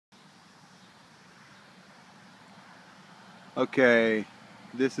Okay,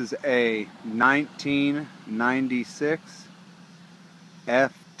 this is a 1996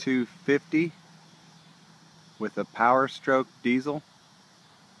 F250 with a Power Stroke diesel.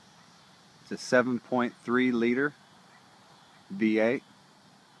 It's a 7.3 liter V8.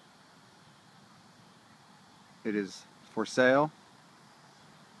 It is for sale,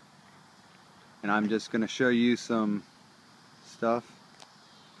 and I'm just going to show you some stuff.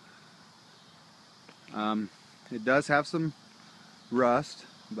 It does have some rust,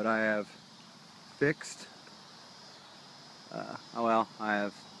 but I have fixed, I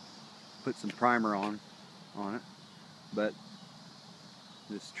have put some primer on it, but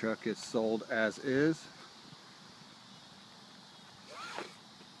this truck is sold as is.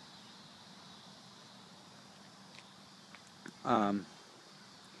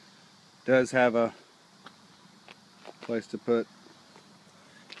 Does have a place to put,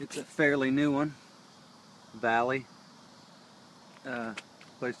 it's a fairly new one, valley,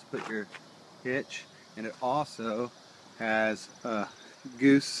 place to put your hitch, and it also has a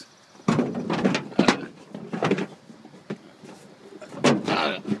goose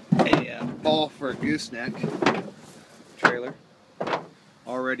ball for a gooseneck trailer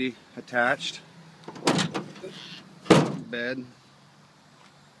already attached. Bed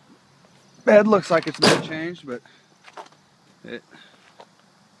looks like it's been changed, but it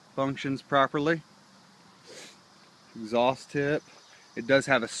functions properly. Exhaust tip. It does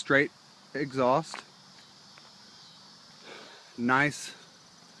have a straight exhaust. Nice.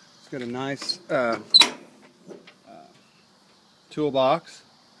 It's got a nice toolbox,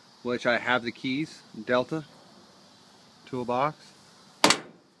 which I have the keys. Delta toolbox.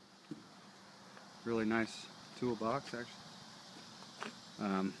 Really nice toolbox, actually.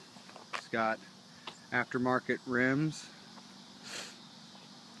 It's got aftermarket rims,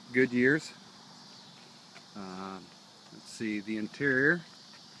 Goodyears. Let's see the interior.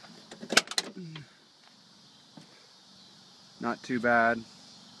 Not too bad.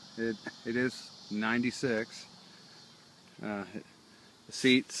 It is 96. The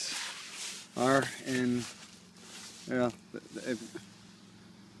seats are in,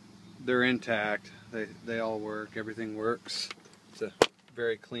 they're intact. They all work. Everything works. It's a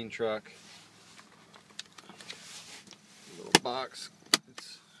very clean truck. Little box.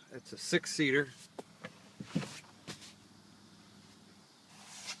 It's a 6-seater.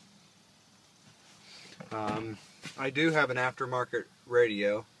 I do have an aftermarket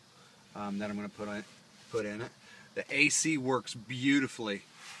radio that I'm going to put in it. The AC works beautifully.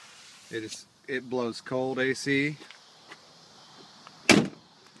 It blows cold AC.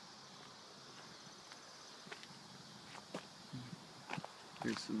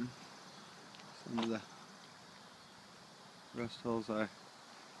 Here's some of the rust holes I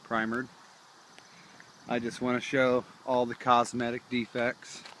primered. I just want to show all the cosmetic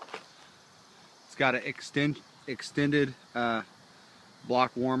defects. It's got an extended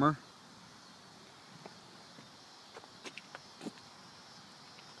block warmer.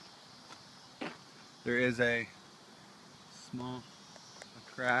 There is a small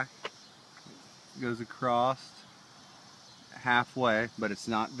crack that goes across halfway, but it's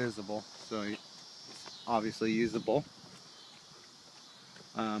not visible, so it's obviously usable.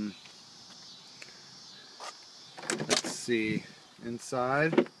 Let's see,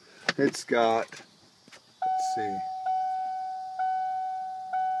 inside it's got, let's see,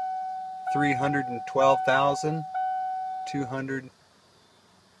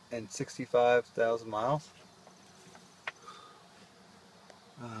 312,265 miles.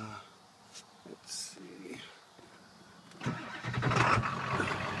 Let's see.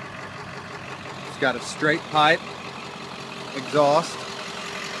 It's got a straight pipe exhaust,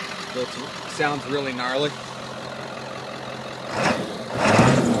 so it sounds really gnarly.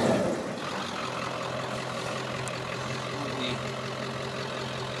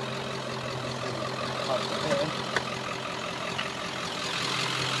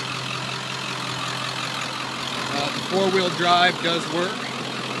 Four-wheel drive does work.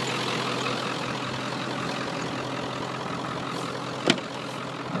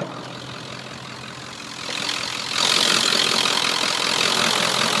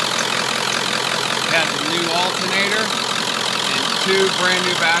 It has a new alternator and 2 brand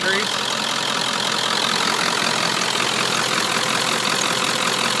new batteries.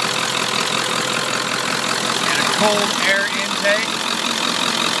 And a cold air intake.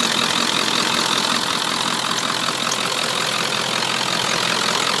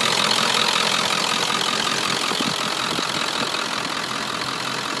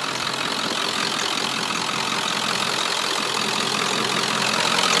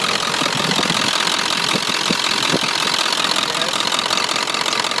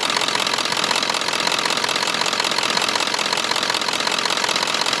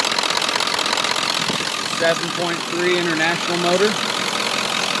 7.3 international motor.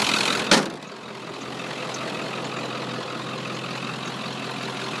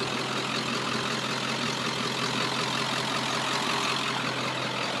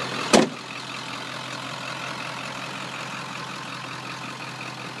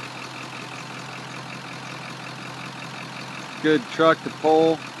 Good truck to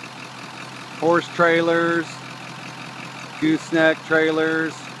pull horse trailers, gooseneck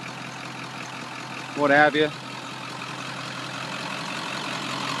trailers, what have you.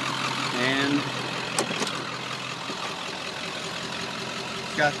 And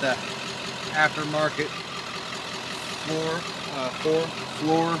it's got the aftermarket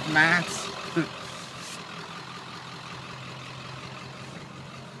floor mats.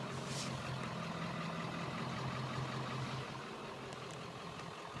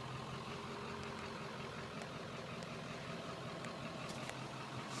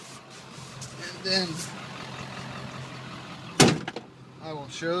 Then I will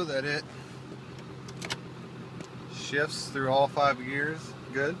show that it shifts through all 5 gears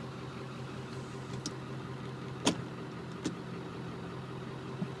good.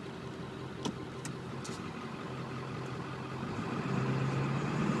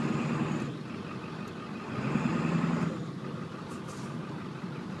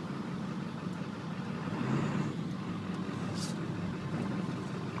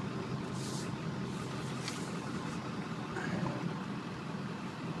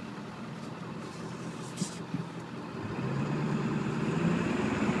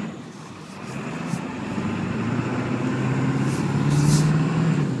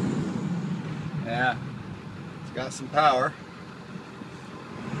 Yeah, it's got some power.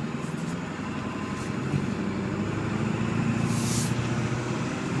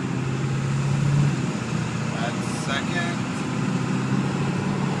 That's second.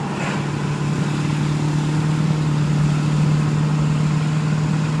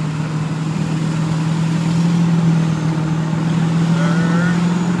 Third.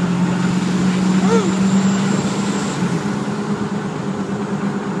 Woo!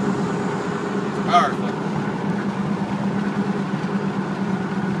 Powerful.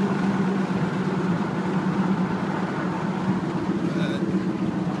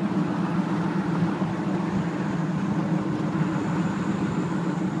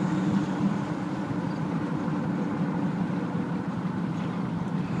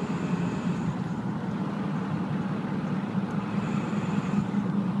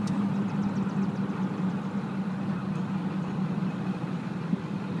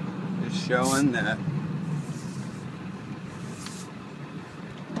 Just showing that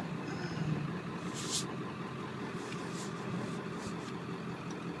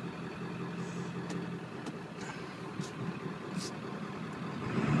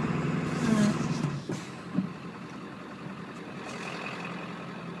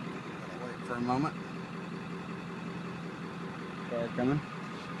for a moment. Car coming.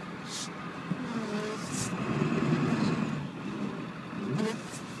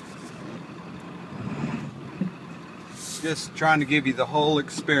 Just trying to give you the whole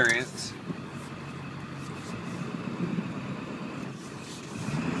experience.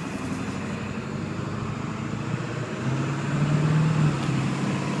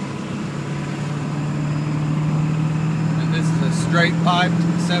 And this is a straight pipe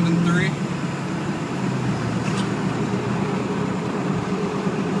 7.3.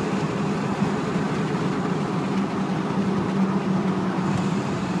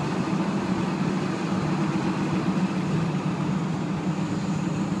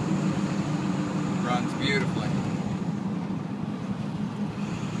 Runs beautifully.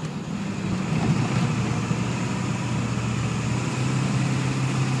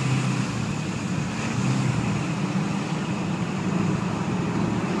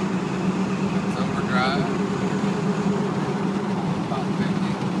 It's overdrive. About 50.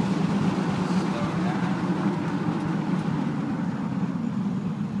 Slow down.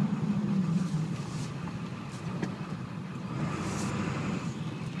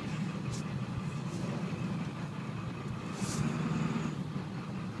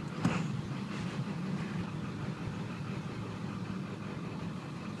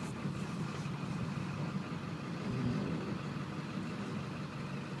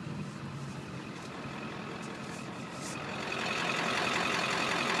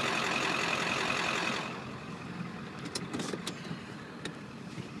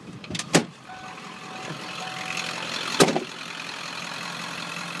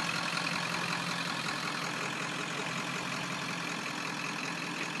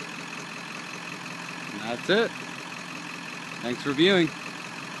 That's it. Thanks for viewing.